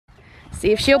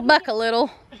See if she'll buck a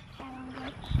little.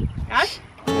 Gosh.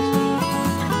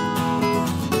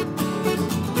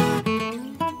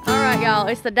 Alright, y'all,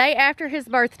 it's the day after his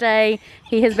birthday.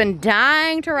 He has been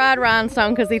dying to ride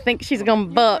Rhinestone because he thinks she's gonna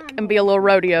buck and be a little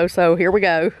rodeo, so here we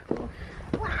go.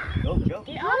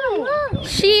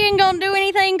 She ain't gonna do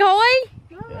anything, Coy.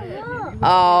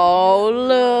 Oh,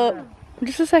 look.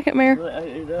 Just a second, Mare.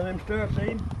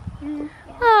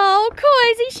 Oh,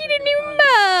 Coy, she didn't even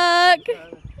buck.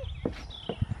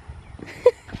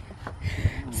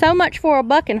 So much for a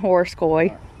bucking horse,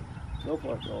 Coy. Go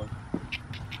for it,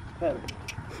 Coy.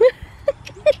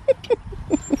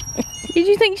 Did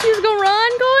you think she was gonna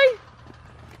run, Coy?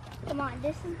 Come on,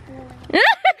 this is boring.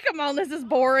 Come on, this is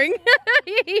boring.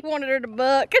 He wanted her to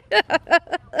buck.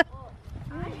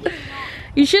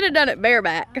 You should have done it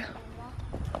bareback.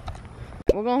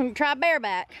 We're gonna try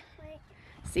bareback.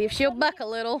 See if she'll buck a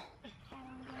little.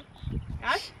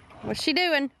 What's she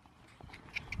doing?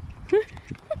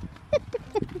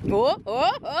 Oh,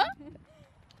 oh, oh.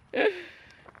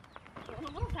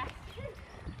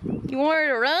 You want her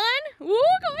to run? Ooh, go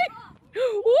ahead. Woo!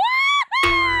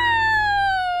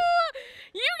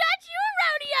 You got you a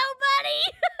rodeo, buddy!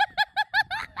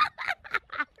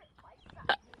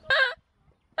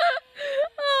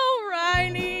 Oh,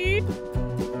 Rhiney.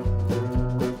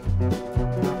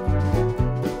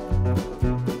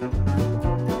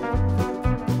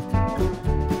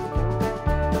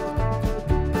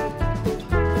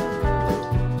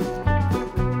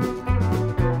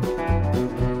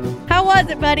 How was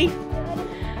it, buddy?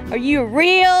 Are you a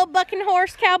real bucking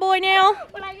horse cowboy now?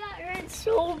 But I got hurt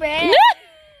so bad.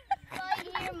 Right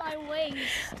here in my waist.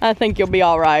 I think you'll be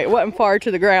all right. It wasn't far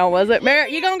to the ground, was it?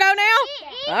 Merritt, you gonna go now?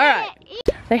 All right.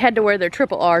 They had to wear their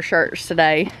Triple R shirts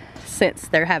today since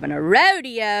they're having a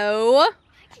rodeo.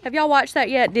 Have y'all watched that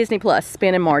yet? Disney Plus,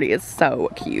 Spin and Marty is so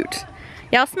cute.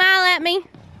 Y'all smile at me.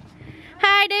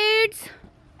 Hi, dudes.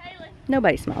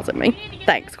 Nobody smiles at me.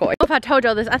 Thanks, Coy. If I told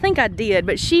y'all this, I think I did,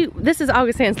 but this is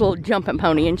Augustine's little jumping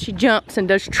pony, and she jumps and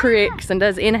does tricks and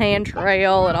does in-hand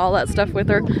trail and all that stuff with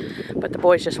her. But the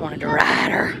boys just wanted to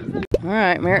ride her. All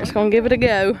right, Merritt's gonna give it a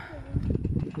go.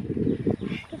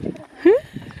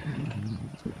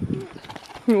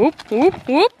 Whoop, whoop,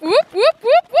 whoop, whoop, whoop, whoop,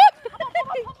 whoop.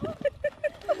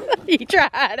 He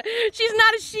tried. She's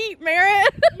not a sheep,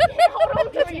 Merritt.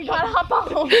 Hold on, you gotta hop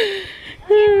on.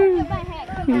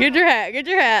 Get your hat, get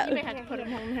your hat. You may have to put it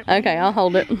home. Okay, I'll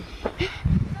hold it. You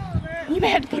may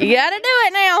have to put it You gotta do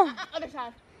it now. Other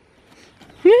side.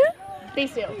 Be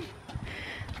still.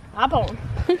 Hop on.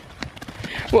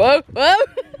 Whoa, whoa.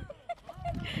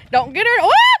 Don't get her.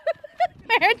 Whoa!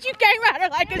 Merritt, you came at her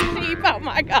like a sheep. Oh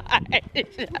my God.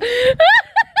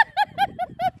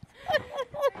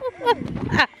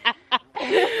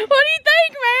 What do you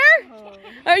think, Mare?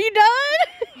 Are you done?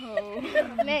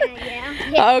 Man,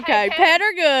 yeah. Okay, pet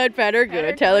her good, pet her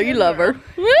good. Tell her you love her.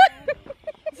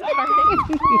 Sorry.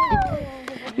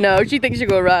 No, she thinks you're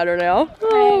gonna ride her now.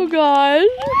 Oh gosh.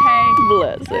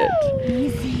 Bless it.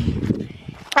 Easy.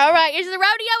 All right, is the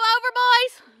rodeo over,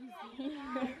 boys?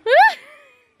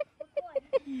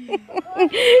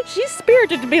 She's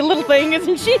spirited to be a little thing,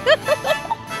 isn't she?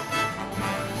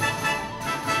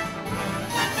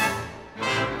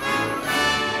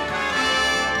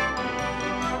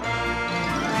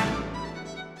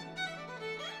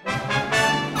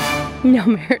 No,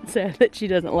 Merritt said that she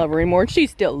doesn't love her anymore. She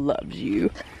still loves you.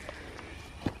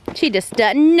 She just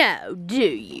doesn't know, do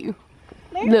you?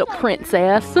 Little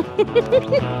princess.